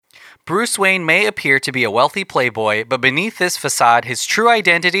Bruce Wayne may appear to be a wealthy playboy, but beneath this facade, his true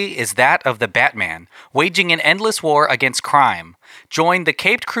identity is that of the Batman, waging an endless war against crime. Join the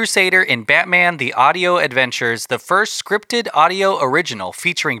Caped Crusader in Batman The Audio Adventures, the first scripted audio original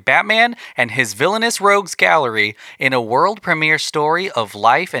featuring Batman and his villainous rogues gallery in a world premiere story of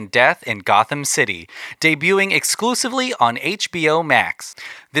life and death in Gotham City, debuting exclusively on HBO Max.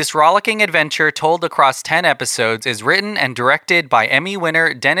 This rollicking adventure, told across 10 episodes, is written and directed by Emmy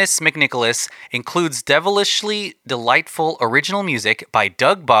winner Dennis McNicholas, includes devilishly delightful original music by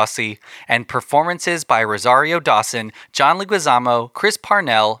Doug Bossy, and performances by Rosario Dawson, John Leguizamo, Chris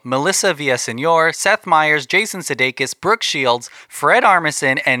Parnell, Melissa Villaseñor, Seth Meyers, Jason Sudeikis, Brooke Shields, Fred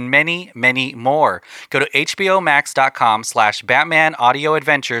Armisen, and many, many more. Go to hbomax.com/Batman Audio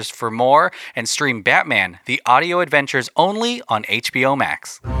Adventures for more and stream Batman, The Audio Adventures only on HBO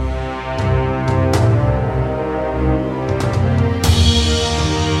Max.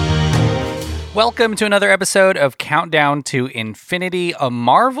 Welcome to another episode of Countdown to Infinity, a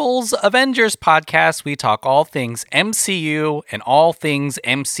Marvel's Avengers podcast. We talk all things MCU and all things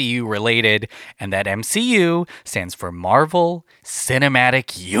MCU related, and that MCU stands for Marvel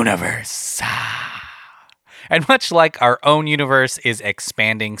Cinematic Universe. And much like our own universe is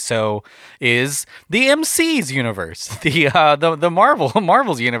expanding, so is the MC's universe, the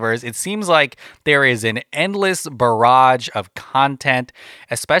Marvel's universe. It seems like there is an endless barrage of content,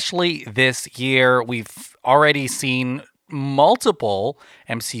 especially this year. We've already seen multiple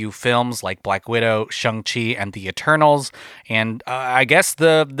MCU films like Black Widow, Shang-Chi, and The Eternals, and I guess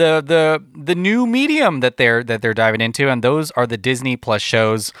the new medium that they're diving into, and those are the Disney Plus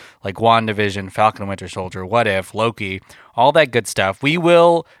shows like WandaVision, Falcon and Winter Soldier, What If, Loki, all that good stuff. We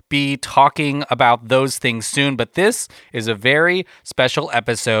will be talking about those things soon, but this is a very special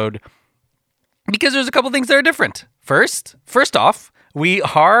episode because there's a couple things that are different. First off, we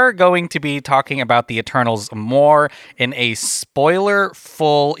are going to be talking about the Eternals more in a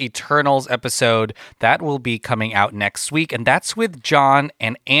spoiler-full Eternals episode that will be coming out next week, and that's with John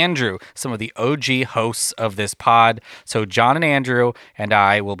and Andrew, some of the OG hosts of this pod. So John and Andrew and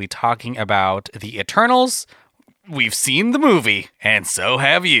I will be talking about the Eternals. We've seen the movie, and so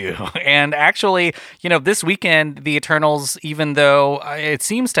have you. And actually, this weekend, The Eternals, even though it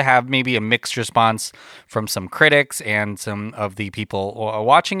seems to have maybe a mixed response from some critics and some of the people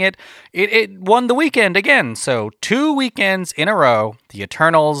watching it, it won the weekend again. So 2 weekends in a row, The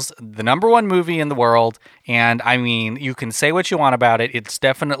Eternals, the number one movie in the world. And I mean, you can say what you want about it. It's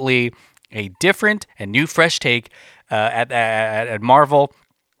definitely a different and new, fresh take at Marvel.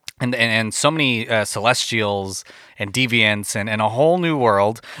 And so many Celestials and Deviants and a whole new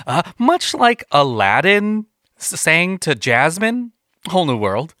world, much like Aladdin sang to Jasmine, whole new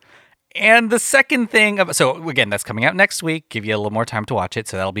world. And the second thing, so again, that's coming out next week. Give you a little more time to watch it,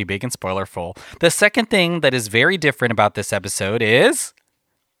 so that'll be big and spoiler full. The second thing that is very different about this episode is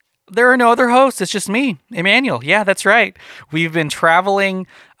there are no other hosts. It's just me, Emmanuel. Yeah, that's right. We've been traveling.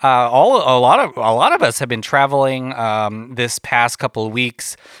 A lot of us have been traveling this past couple of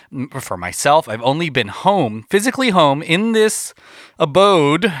weeks. For myself, I've only been physically home in this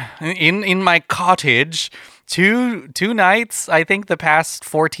abode in my cottage. Two nights, I think, the past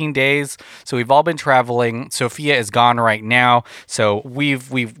 14 days. So we've all been traveling. Sophia is gone right now, so we've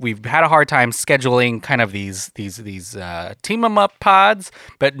had a hard time scheduling kind of these team 'em up pods.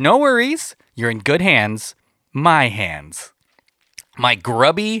 But no worries, you're in good hands. My hands, my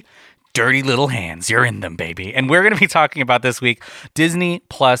grubby, dirty little hands. You're in them, baby. And we're going to be talking about this week Disney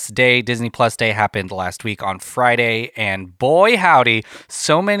Plus Day. Disney Plus Day happened last week on Friday, and boy howdy,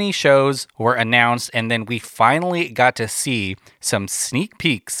 so many shows were announced, and then we finally got to see some sneak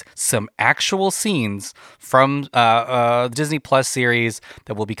peeks, some actual scenes from the Disney Plus series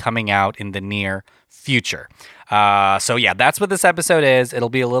that will be coming out in the near future. So yeah, that's what this episode is. It'll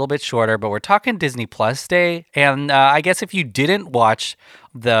be a little bit shorter, but we're talking Disney Plus Day. And I guess if you didn't watch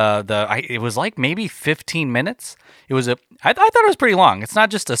it was like maybe 15 minutes. I thought it was pretty long. It's not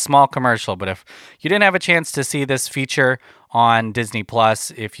just a small commercial, but if you didn't have a chance to see this feature on Disney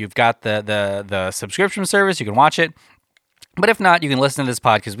Plus, if you've got the subscription service, you can watch it. But if not, you can listen to this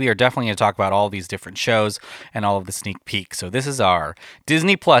pod because we are definitely going to talk about all these different shows and all of the sneak peeks. So this is our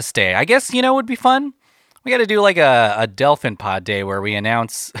Disney Plus Day. I guess, would be fun. We got to do like a Delphin Pod Day where we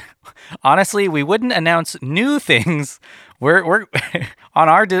announce. Honestly, we wouldn't announce new things. We're on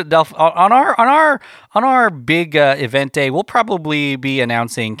our on our big event day, we'll probably be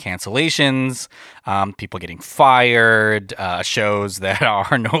announcing cancellations, people getting fired, shows that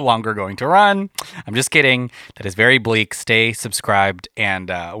are no longer going to run. I'm just kidding. That is very bleak. Stay subscribed, and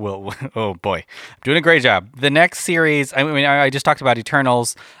we'll. Oh boy, I'm doing a great job. The next series. I mean, I just talked about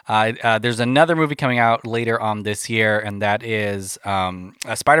Eternals. There's another movie coming out later on this year, and that is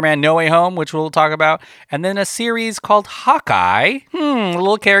Spider-Man: No Way Home, which we'll talk about, and then a series called Hawkeye. A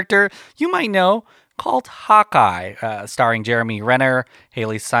little character you might know called Hawkeye, starring Jeremy Renner,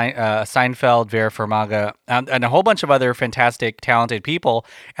 Haley Seinfeld, Vera Farmiga, and a whole bunch of other fantastic, talented people.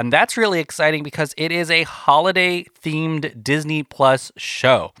 And that's really exciting because it is a holiday-themed Disney Plus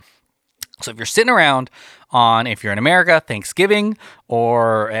show. So if you're sitting around if you're in America, Thanksgiving,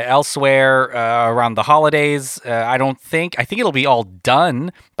 or elsewhere around the holidays, I think it'll be all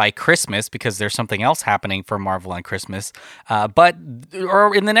done by Christmas because there's something else happening for Marvel on Christmas. But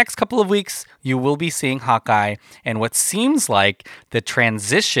in the next couple of weeks, you will be seeing Hawkeye and what seems like the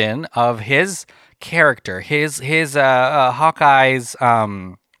transition of his character, his Hawkeye's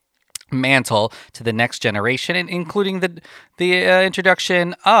mantle to the next generation, and including the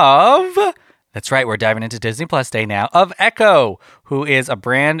introduction of. That's right, we're diving into Disney Plus Day now, of Echo, who is a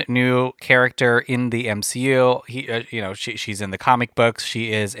brand new character in the MCU. She's in the comic books.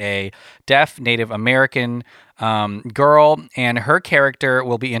 She is a deaf Native American girl, and her character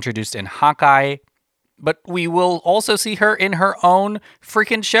will be introduced in Hawkeye. But we will also see her in her own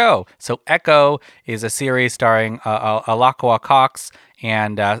freaking show. So Echo is a series starring Alaqua Cox,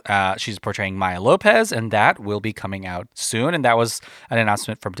 and she's portraying Maya Lopez, and that will be coming out soon. And that was an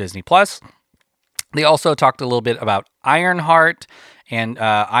announcement from Disney Plus. They also talked a little bit about Ironheart, and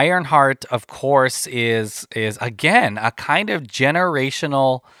Ironheart, of course, is again a kind of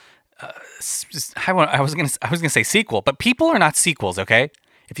generational. I was gonna say sequel, but people are not sequels, okay?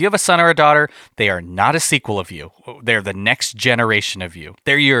 If you have a son or a daughter, they are not a sequel of you. They're the next generation of you.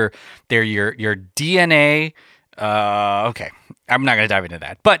 They're your DNA. Okay, I'm not going to dive into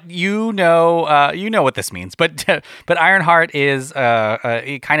that, but you know what this means. But Ironheart is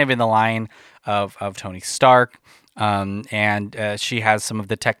kind of in the line of Tony Stark, and she has some of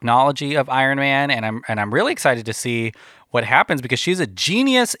the technology of Iron Man, and I'm really excited to see what happens because she's a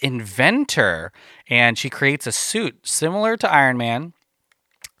genius inventor, and she creates a suit similar to Iron Man.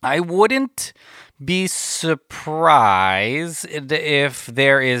 I wouldn't be surprised if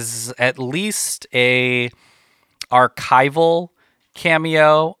there is at least a archival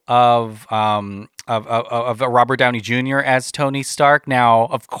cameo of Robert Downey Jr. as Tony Stark. Now,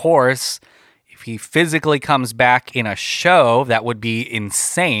 of course, if he physically comes back in a show, that would be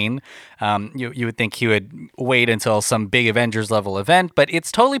insane. You would think he would wait until some big Avengers level event, but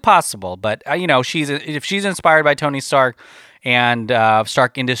it's totally possible. But if she's inspired by Tony Stark, and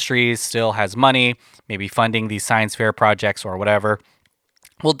Stark Industries still has money, maybe funding these science fair projects or whatever,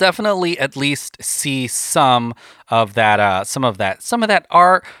 we'll definitely at least see some of that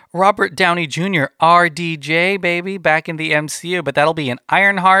Robert Downey Jr. RDJ, baby, back in the MCU, but that'll be in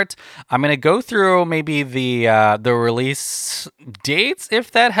Ironheart. I'm going to go through maybe the release dates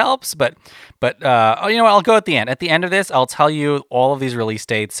if that helps, but I'll go at the end. At the end of this, I'll tell you all of these release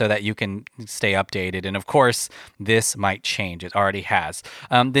dates so that you can stay updated. And of course, this might change. It already has.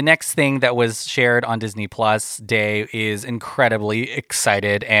 The next thing that was shared on Disney Plus Day is incredibly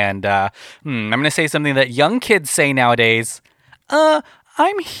excited, and I'm going to say something that young kids say nowadays.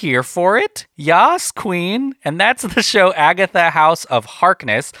 I'm here for it. Yas, queen. And that's the show Agatha House of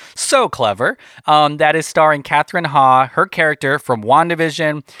Harkness. So clever. That is starring Catherine Ha, her character from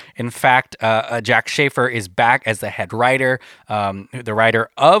WandaVision. In fact, Jack Schaefer is back as the head writer, the writer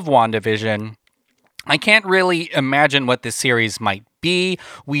of WandaVision. I can't really imagine what this series might be.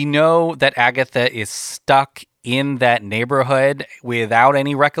 We know that Agatha is stuck in that neighborhood without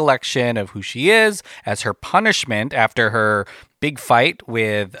any recollection of who she is as her punishment after her big fight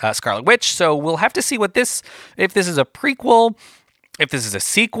with Scarlet Witch. So we'll have to see if this is a prequel, if this is a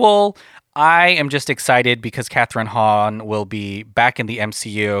sequel. I am just excited because Catherine Hahn will be back in the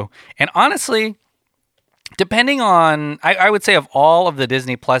MCU. And honestly, depending on, I would say of all of the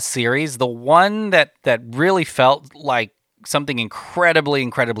Disney Plus series, the one that really felt like something incredibly,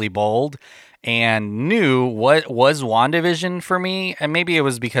 incredibly bold and new was WandaVision for me. And maybe it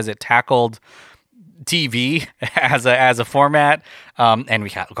was because it tackled TV as a format, and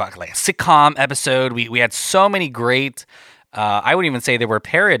we got like a sitcom episode. We had so many great, I wouldn't even say they were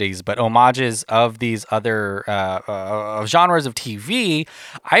parodies, but homages of these other genres of TV.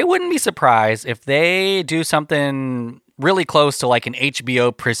 I wouldn't be surprised if they do something really close to like an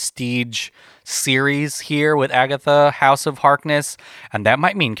HBO prestige series here with Agatha, House of Harkness, and that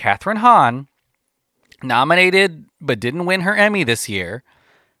might mean Catherine Hahn, nominated but didn't win her Emmy this year.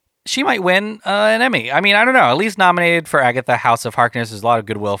 She might win an Emmy. I mean, I don't know. At least nominated for Agatha, House of Harkness. There's a lot of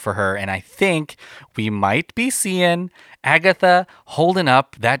goodwill for her. And I think we might be seeing Agatha holding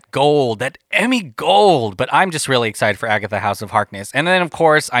up that gold, that Emmy gold. But I'm just really excited for Agatha, House of Harkness. And then, of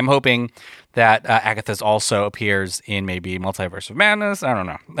course, I'm hoping that Agatha's also appears in maybe Multiverse of Madness. I don't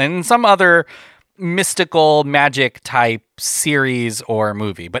know. And some other mystical magic type series or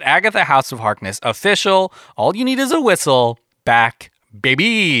movie. But Agatha, House of Harkness, official. All you need is a whistle. Back,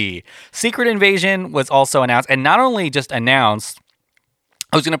 baby. Secret Invasion was also announced, and not only just announced,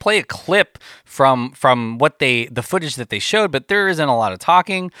 I was going to play a clip from what the footage that they showed, but there isn't a lot of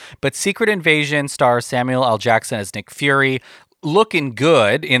talking. But Secret Invasion stars Samuel L. Jackson as Nick Fury, looking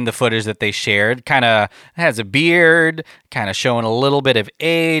good in the footage that they shared. Kind of has a beard, kind of showing a little bit of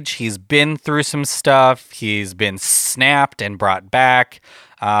age. He's been through some stuff. He's been snapped and brought back.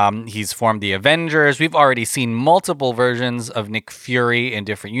 He's formed the Avengers. We've already seen multiple versions of Nick Fury in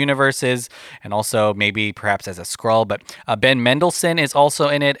different universes, and also maybe perhaps as a Skrull. But Ben Mendelsohn is also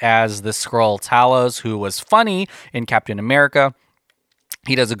in it as the Skrull Talos, who was funny in Captain America.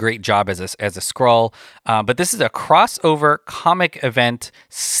 He does a great job as a Skrull, but this is a crossover comic event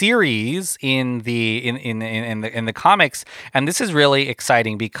series in the comics, and this is really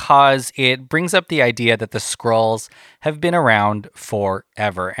exciting because it brings up the idea that the Skrulls have been around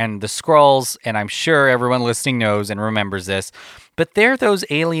forever, and the Skrulls, and I'm sure everyone listening knows and remembers this, but they're those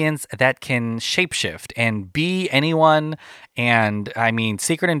aliens that can shapeshift and be anyone. And I mean,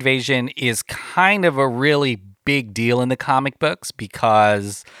 Secret Invasion is kind of a really big deal in the comic books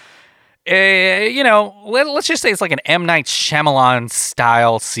because, let's just say it's like an M. Night Shyamalan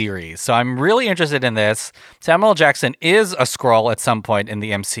style series. So I'm really interested in this. Samuel L. Jackson is a Skrull at some point in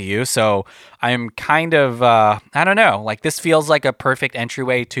the MCU. So I'm kind of, I don't know, like this feels like a perfect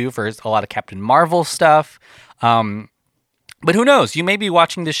entryway too for a lot of Captain Marvel stuff. But who knows? You may be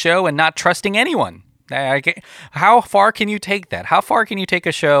watching the show and not trusting anyone. How far can you take that? How far can you take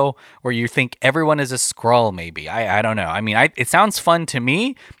a show where you think everyone is a Skrull, maybe? I don't know. I mean, it sounds fun to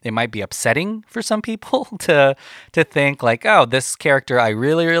me. It might be upsetting for some people to think like, oh, this character I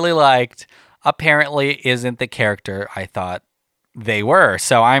really, really liked apparently isn't the character I thought they were.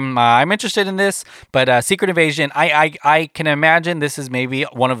 So I'm interested in this. But Secret Invasion, I can imagine this is maybe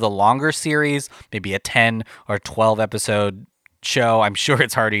one of the longer series, maybe a 10 or 12 episode show. I'm sure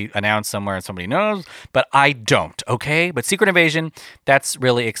it's already announced somewhere and somebody knows, but I don't, okay? But Secret Invasion, that's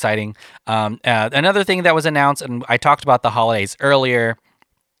really exciting. Another thing that was announced, and I talked about the holidays earlier,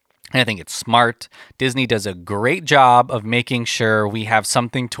 and I think it's smart. Disney does a great job of making sure we have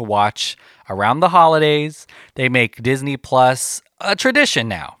something to watch around the holidays. They make Disney Plus a tradition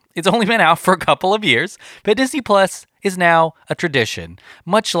now. It's only been out for a couple of years, but Disney Plus is now a tradition,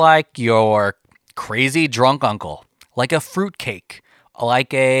 much like your crazy drunk uncle, like a fruitcake,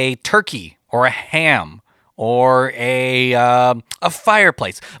 like a turkey or a ham, or a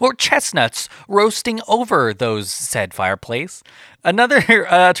fireplace, or chestnuts roasting over those said fireplace. Another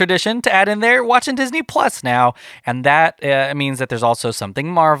tradition to add in there, watching Disney Plus now, and that means that there's also something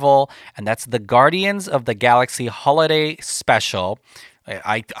Marvel, and that's the Guardians of the Galaxy Holiday Special.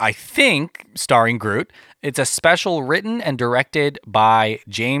 I think starring Groot. It's a special written and directed by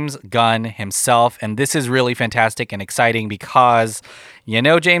James Gunn himself, and this is really fantastic and exciting because you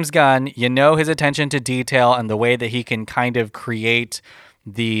know James Gunn, you know his attention to detail and the way that he can kind of create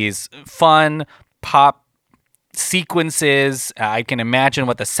these fun pop sequences. I can imagine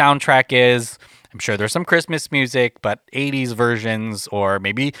what the soundtrack is. I'm sure there's some Christmas music, but 80s versions or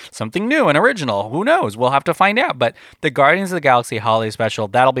maybe something new and original. Who knows? We'll have to find out. But the Guardians of the Galaxy Holiday Special,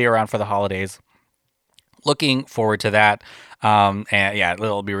 that'll be around for the holidays. Looking forward to that. And yeah,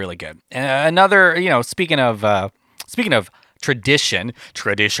 it'll be really good. Another, speaking of tradition,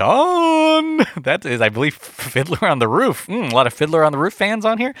 that is, I believe, Fiddler on the Roof. A lot of Fiddler on the Roof fans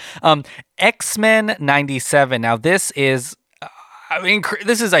on here. X-Men 97. Now, this is, I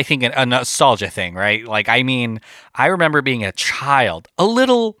think, a nostalgia thing, right? Like, I mean, I remember being a child, a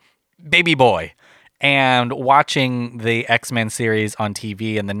little baby boy, and watching the X-Men series on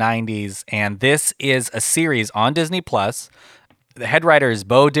TV in the 90s. And this is a series on Disney Plus. The head writer is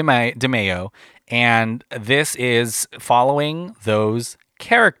Bo DeMayo, and this is following those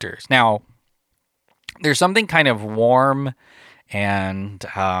characters. Now, there's something kind of warm and,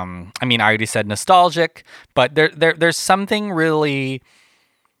 I already said nostalgic, but there's something really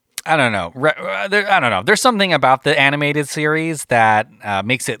I don't know. I don't know. There's something about the animated series that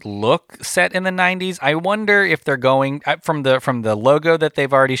makes it look set in the 90s. I wonder if they're going from the logo that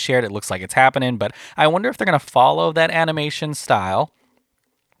they've already shared. It looks like it's happening, but I wonder if they're going to follow that animation style.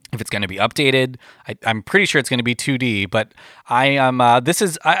 If it's going to be updated, I'm pretty sure it's going to be 2D. But I am.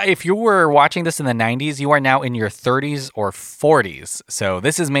 If you were watching this in the 90s, you are now in your 30s or 40s. So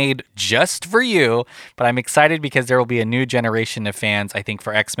this is made just for you. But I'm excited because there will be a new generation of fans. I think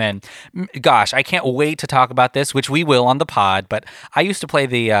for X-Men. Gosh, I can't wait to talk about this, which we will on the pod. But I used to play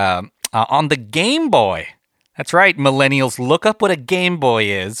the on the Game Boy. That's right, millennials. Look up what a Game Boy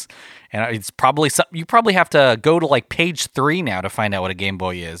is. And it's probably you probably have to go to like page 3 now to find out what a Game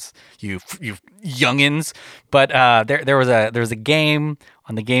Boy is. You youngins. But there was a game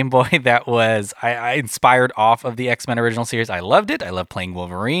on the Game Boy that was I inspired off of the X-Men original series. I loved it. I love playing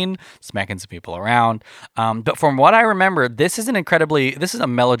Wolverine, smacking some people around. But from what I remember, this is a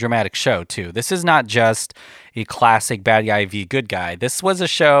melodramatic show too. This is not just a classic bad guy v good guy. This was a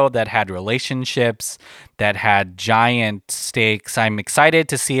show that had relationships, that had giant stakes. I'm excited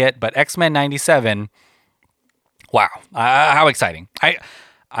to see it, but X-Men 97, wow, how exciting.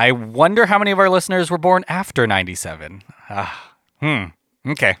 I wonder how many of our listeners were born after 97.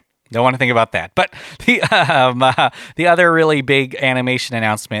 Okay. Don't want to think about that. But the other really big animation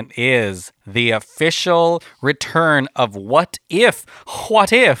announcement is the official return of What If?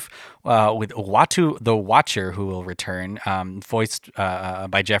 What If? With Uatu the Watcher, who will return, voiced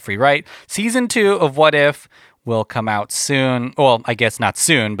by Jeffrey Wright. Season 2 of What If will come out soon. Well, I guess not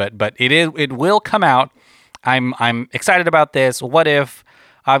soon, but it will come out. I'm excited about this. What If?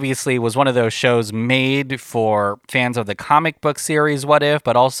 Obviously was one of those shows made for fans of the comic book series What If,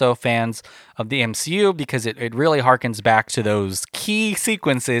 but also fans of the MCU because it really harkens back to those key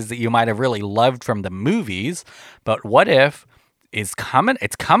sequences that you might have really loved from the movies. But What If is coming.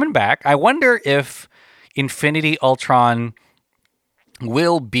 It's coming back. I wonder if Infinity Ultron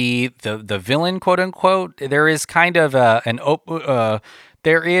will be the villain, quote unquote. There is kind of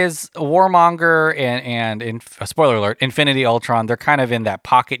there is Warmonger and in spoiler alert, Infinity Ultron. They're kind of in that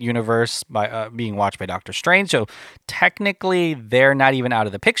pocket universe by being watched by Doctor Strange. So technically, they're not even out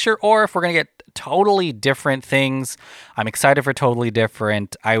of the picture. Or if we're gonna get totally different things, I'm excited for totally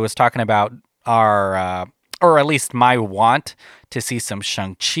different. I was talking about our, or at least my want to see some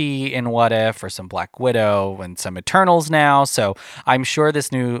Shang-Chi in What If, or some Black Widow and some Eternals now. So I'm sure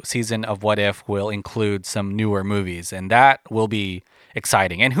this new season of What If will include some newer movies, and that will be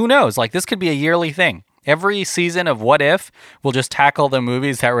exciting. And who knows, like this could be a yearly thing. Every season of What If will just tackle the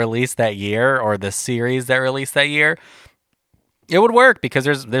movies that released that year or the series that released that year. It would work because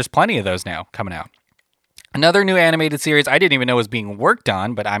there's plenty of those now coming out. Another new animated series I didn't even know was being worked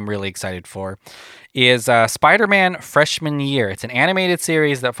on, but I'm really excited for, is Spider-Man Freshman Year. It's an animated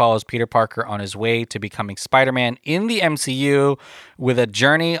series that follows Peter Parker on his way to becoming Spider-Man in the MCU, with a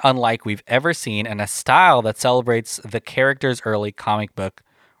journey unlike we've ever seen and a style that celebrates the character's early comic book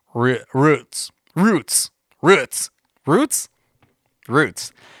roots. I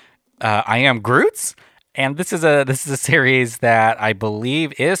Am Groot's. And this is a series that I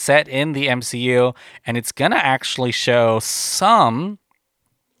believe is set in the MCU, and it's gonna actually show some,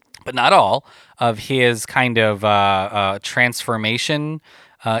 but not all, of his kind of transformation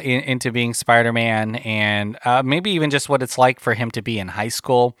into being Spider-Man, and maybe even just what it's like for him to be in high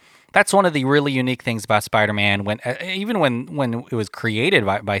school. That's one of the really unique things about Spider-Man. When it was created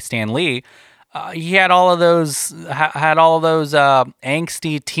by Stan Lee, he had all of those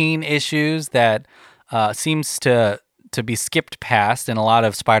angsty teen issues that seems to be skipped past in a lot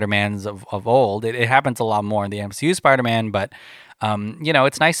of Spider-Mans of old. It happens a lot more in the MCU Spider-Man, but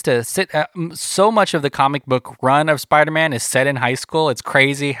it's nice to sit. So much of the comic book run of Spider-Man is set in high school. It's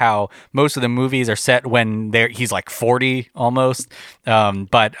crazy how most of the movies are set when he's like 40 almost.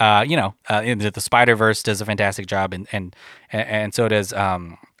 But the Spider-Verse does a fantastic job, and so does.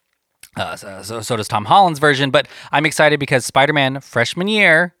 So does Tom Holland's version. But I'm excited because Spider-Man Freshman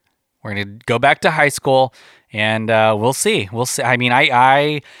Year, we're going to go back to high school, and we'll see. I mean,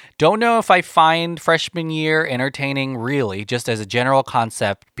 I don't know if I find Freshman Year entertaining, really, just as a general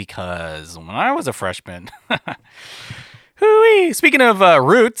concept, because when I was a freshman... Hooey! Speaking of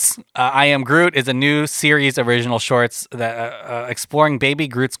roots, I Am Groot is a new series of original shorts that exploring baby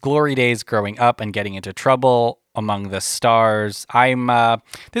Groot's glory days growing up and getting into trouble among the stars.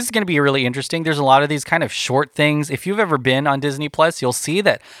 This is going to be really interesting. There's a lot of these kind of short things. If you've ever been on Disney Plus, you'll see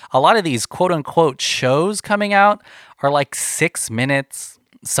that a lot of these quote unquote shows coming out are like 6 minutes.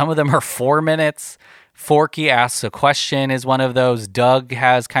 Some of them are 4 minutes. Forky Asks a Question is one of those. Doug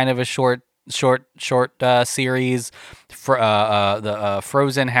has kind of a short series. The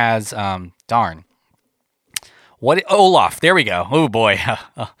Frozen has darn. What Olaf? There we go. Oh boy,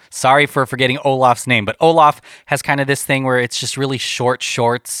 sorry for forgetting Olaf's name, but Olaf has kind of this thing where it's just really short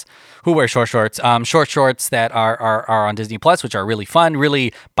shorts. Who wear short shorts? Short shorts that are on Disney Plus, which are really fun,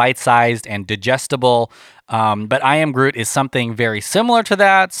 really bite sized and digestible. But I Am Groot is something very similar to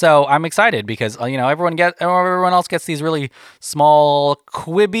that, so I'm excited because everyone else gets these really small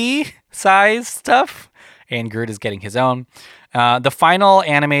Quibi size stuff, and Groot is getting his own. The final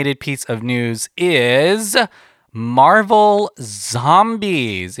animated piece of news is Marvel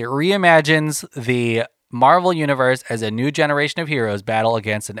Zombies. It reimagines the Marvel Universe as a new generation of heroes battle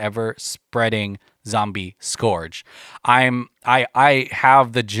against an ever-spreading zombie scourge. I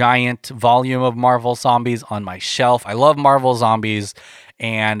have the giant volume of Marvel Zombies on my shelf. I love Marvel Zombies,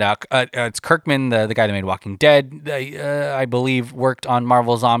 and it's Kirkman, the guy that made Walking Dead, I believe, worked on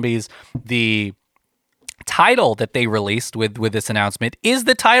Marvel Zombies. The title that they released with this announcement is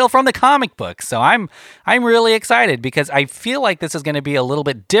the title from the comic book. So I'm really excited because I feel like this is going to be a little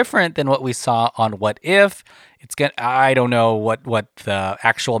bit different than what we saw on What If. I don't know what the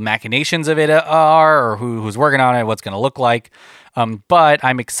actual machinations of it are or who's working on it, what's going to look like. But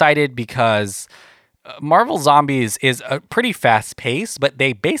I'm excited because Marvel Zombies is a pretty fast pace, but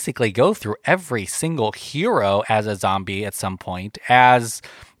they basically go through every single hero as a zombie at some point as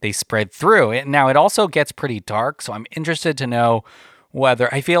they spread through it. Now, it also gets pretty dark, so I'm interested to know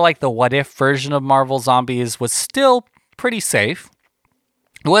whether I feel like the What If version of Marvel Zombies was still pretty safe.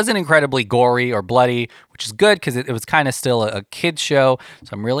 It wasn't incredibly gory or bloody, which is good because it was kind of still a kid's show. So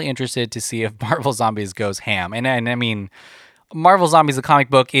I'm really interested to see if Marvel Zombies goes ham. And I mean, Marvel Zombies, the comic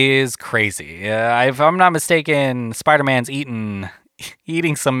book, is crazy. If I'm not mistaken, Spider-Man's eating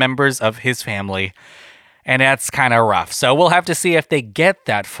some members of his family, and that's kind of rough. So we'll have to see if they get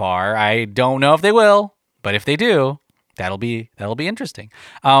that far. I don't know if they will, but if they do, that'll be interesting.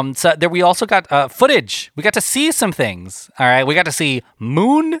 So there we also got footage. We got to see some things. All right, we got to see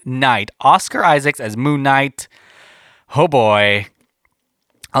Moon Knight, Oscar Isaacs as Moon Knight. Oh boy,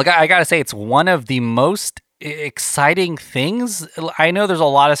 I gotta say it's one of the most exciting things. I know there's a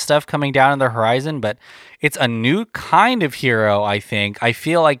lot of stuff coming down on the horizon, but it's a new kind of hero, I think. I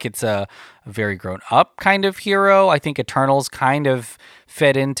feel like it's a very grown up kind of hero. I think Eternals kind of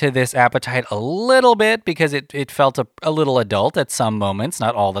fed into this appetite a little bit because it felt a little adult at some moments,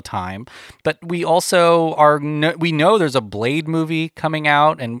 not all the time. But we also we know there's a Blade movie coming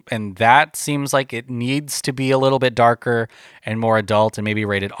out, and that seems like it needs to be a little bit darker and more adult and maybe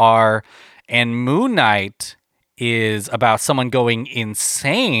rated R. And Moon Knight is about someone going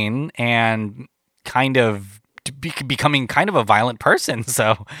insane and kind of becoming kind of a violent person.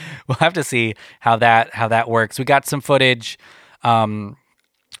 So we'll have to see how that works. We got some footage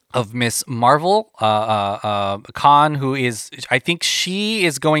of Miss Marvel, Khan, who I think she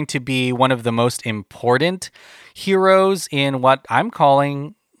is going to be one of the most important heroes in what I'm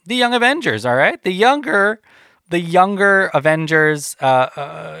calling the Young Avengers. All right, the younger Avengers,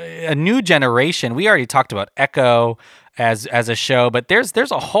 a new generation. We already talked about Echo as a show, but there's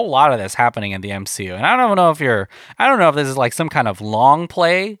a whole lot of this happening in the MCU, and I don't know if this is like some kind of long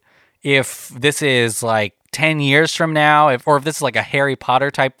play, if this is like 10 years from now, if this is like a Harry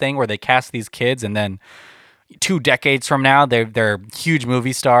Potter type thing where they cast these kids and then 2 decades from now they're huge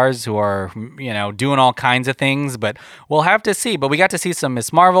movie stars who are doing all kinds of things. But we'll have to see. But we got to see some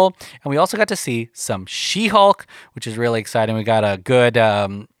Miss Marvel, and we also got to see some She-Hulk, which is really exciting. We got a good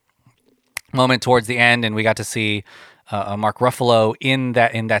moment towards the end, and we got to see Mark Ruffalo in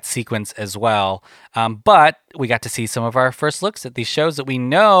that sequence as well. But we got to see some of our first looks at these shows that we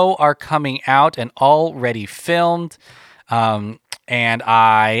know are coming out and already filmed. And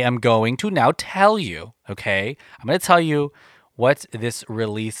I am going to now tell you, okay? I'm going to tell you what this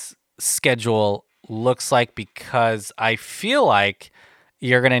release schedule looks like because I feel like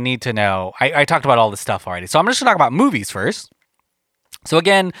you're going to need to know. I talked about all this stuff already. So I'm just going to talk about movies first. So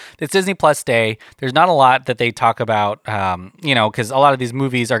again, it's Disney Plus Day. There's not a lot that they talk about, because a lot of these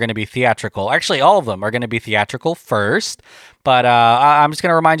movies are going to be theatrical. Actually, all of them are going to be theatrical first. But I'm just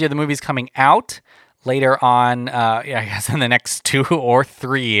going to remind you of the movies coming out later on, I guess in the next 2 or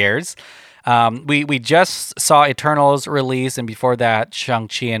 3 years. We just saw Eternals release, and before that,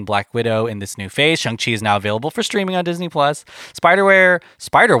 Shang-Chi and Black Widow in this new phase. Shang-Chi is now available for streaming on Disney Plus. Spider-Ware.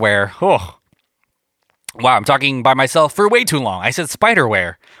 Oh, wow, I'm talking by myself for way too long. I said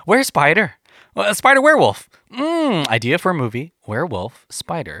Spider-Ware. Where's Spider? Well, Spider-Werewolf. Idea for a movie. Werewolf.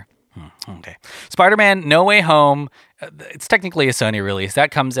 Spider. Okay. Spider-Man No Way Home. It's technically a Sony release. That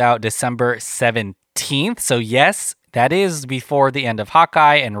comes out December 17th. So yes, That is before the end of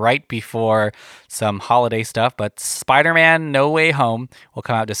Hawkeye and right before some holiday stuff. But Spider-Man No Way Home will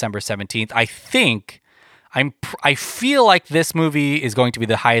come out December 17th. I feel like this movie is going to be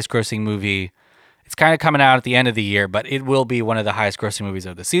the highest grossing movie. It's kind of coming out at the end of the year, but it will be one of the highest grossing movies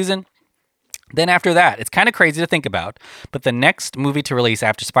of the season. Then after that, it's kind of crazy to think about, but the next movie to release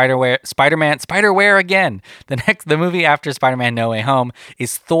after Spider-Ware again. The movie after Spider-Man No Way Home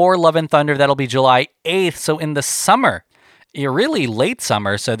is Thor: Love and Thunder. That'll be July 8th. So in the summer, really late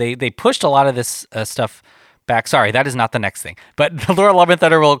summer. So they pushed a lot of this stuff back. Sorry, that is not the next thing. But Thor: Love and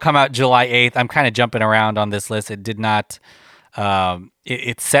Thunder will come out July 8th. I'm kind of jumping around on this list. It did not.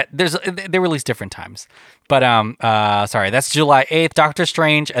 It's set. They release different times, but sorry, that's July 8th. Doctor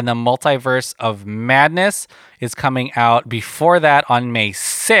Strange and the Multiverse of Madness is coming out before that on May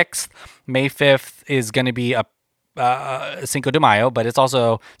 6th. May 5th is going to be a Cinco de Mayo, but it's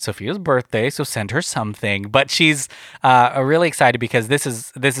also Sophia's birthday, so send her something. But she's really excited because this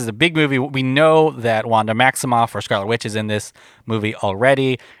is a big movie. We know that Wanda Maximoff or Scarlet Witch is in this movie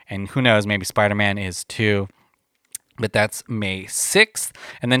already, and who knows, maybe Spider-Man is too. But that's May 6th.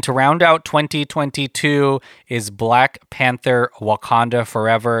 And then to round out 2022 is Black Panther: Wakanda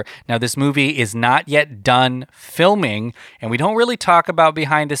Forever. Now, this movie is not yet done filming, and we don't really talk about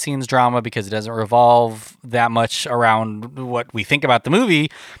behind-the-scenes drama because it doesn't revolve that much around what we think about the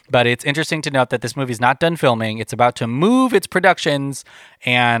movie. But it's interesting to note that this movie is not done filming. It's about to move its productions,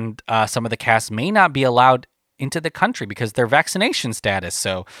 and some of the cast may not be allowed into the country because their vaccination status.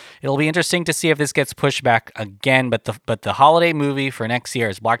 So it'll be interesting to see if this gets pushed back again. But the holiday movie for next year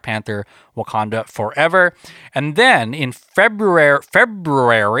is Black Panther: Wakanda Forever. And then in February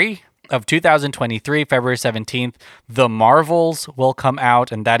of 2023, February 17th, The Marvels will come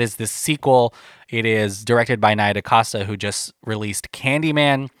out, and that is the sequel. It is directed by Nia DaCosta, who just released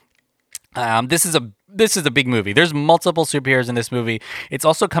Candyman. This is a big movie. There's multiple superheroes in this movie. It's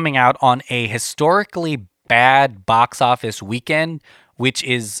also coming out on a historically bad box office weekend, which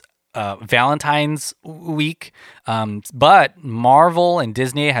is Valentine's week. But Marvel and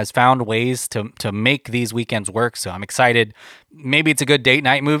Disney has found ways to make these weekends work. So I'm excited. Maybe it's a good date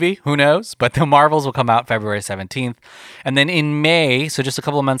night movie. Who knows? But the Marvels will come out February 17th. And then in May, so just a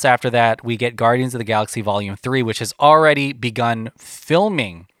couple of months after that, we get Guardians of the Galaxy Volume 3, which has already begun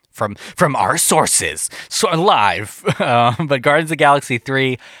filming from our sources, so live. But Guardians of the Galaxy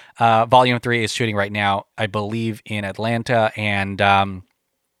 3, Volume 3 is shooting right now, I believe, in Atlanta. And, I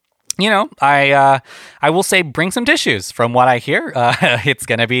will say bring some tissues from what I hear. It's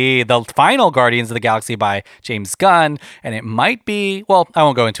going to be the final Guardians of the Galaxy by James Gunn, and it might be, well, I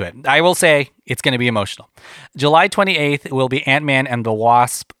won't go into it. I will say it's going to be emotional. July 28th will be Ant-Man and the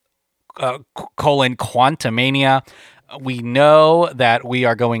Wasp, Quantumania. We know that we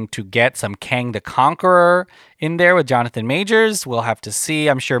are going to get some Kang the Conqueror in there with Jonathan Majors. We'll have to see.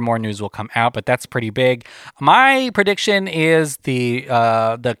 I'm sure more news will come out, but that's pretty big. My prediction is the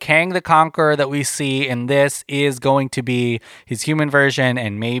Kang the Conqueror that we see in this is going to be his human version,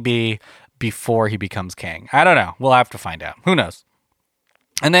 and maybe before he becomes Kang. I don't know. We'll have to find out. Who knows?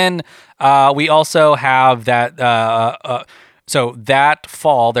 And then we also have that. So that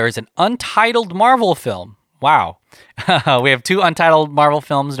fall, there is an untitled Marvel film. Wow. We have 2 untitled Marvel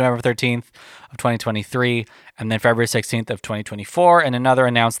films, November 13th of 2023, and then February 16th of 2024. And another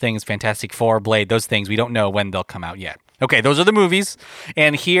announced thing is Fantastic Four, Blade, those things. We don't know when they'll come out yet. Okay, those are the movies.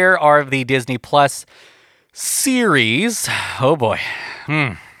 And here are the Disney Plus series. Oh boy.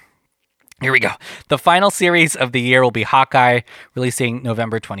 Here we go. The final series of the year will be Hawkeye, releasing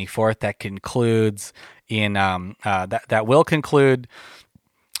November 24th. That concludes that will conclude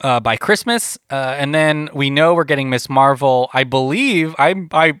by Christmas, and then we know we're getting Ms. Marvel. I believe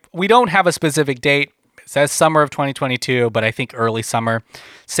we don't have a specific date. It says summer of 2022, but I think early summer.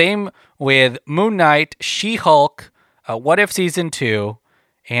 Same with Moon Knight, She-Hulk, What If Season 2,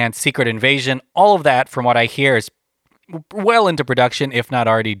 and Secret Invasion. All of that, from what I hear, is well into production, if not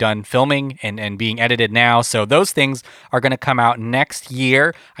already done filming and being edited now. So those things are going to come out next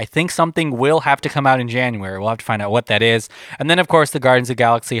year. I think something will have to come out in January. We'll have to find out what that is. And then, of course, the Guardians of the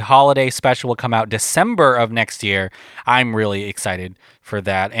Galaxy holiday special will come out December of next year. I'm really excited for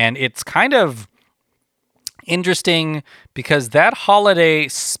that. And it's kind of interesting because that holiday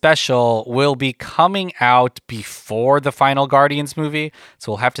special will be coming out before the final Guardians movie.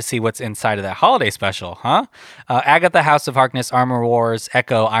 So we'll have to see what's inside of that holiday special, huh? Agatha, House of Harkness, Armor Wars,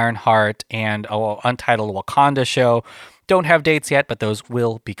 Echo, Ironheart, and Untitled Wakanda show. Don't have dates yet, but those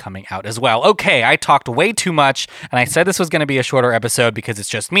will be coming out as well. Okay, I talked way too much, and I said this was going to be a shorter episode because it's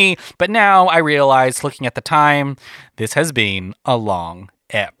just me, but now I realize, looking at the time, this has been a long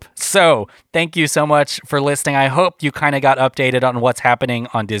ep. So thank you so much for listening. I hope you kind of got updated on what's happening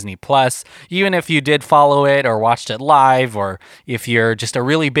on Disney Plus. Even if you did follow it or watched it live, or if you're just a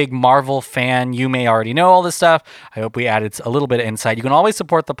really big Marvel fan, you may already know all this stuff. I hope we added a little bit of insight. You can always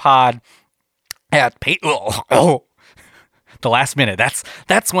support the pod at the last minute.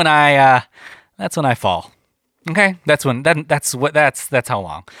 That's when I fall. Okay, that's how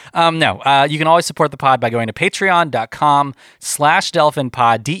long. You can always support the pod by going to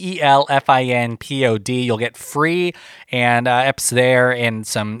patreon.com/delphinpod, DELFINPOD. You'll get free and eps there, and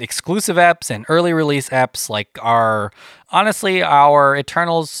some exclusive eps and early release eps, like our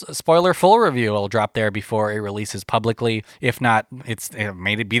Eternals spoiler full review will drop there before it releases publicly. If not, it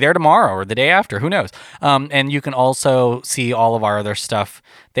may be there tomorrow or the day after, who knows. And you can also see all of our other stuff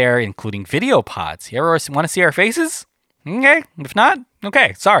there, including video pods. You ever want to see our faces? Okay. If not,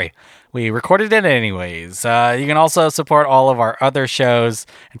 okay, sorry. We recorded it anyways. You can also support all of our other shows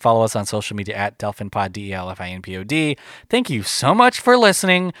and follow us on social media at DelphinPod, DELFINPOD. Thank you so much for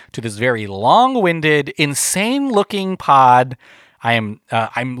listening to this very long-winded, insane-looking pod. I'm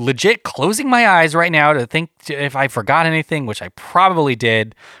legit closing my eyes right now to think if I forgot anything, which I probably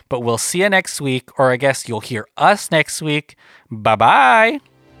did. But we'll see you next week, or I guess you'll hear us next week. Bye-bye.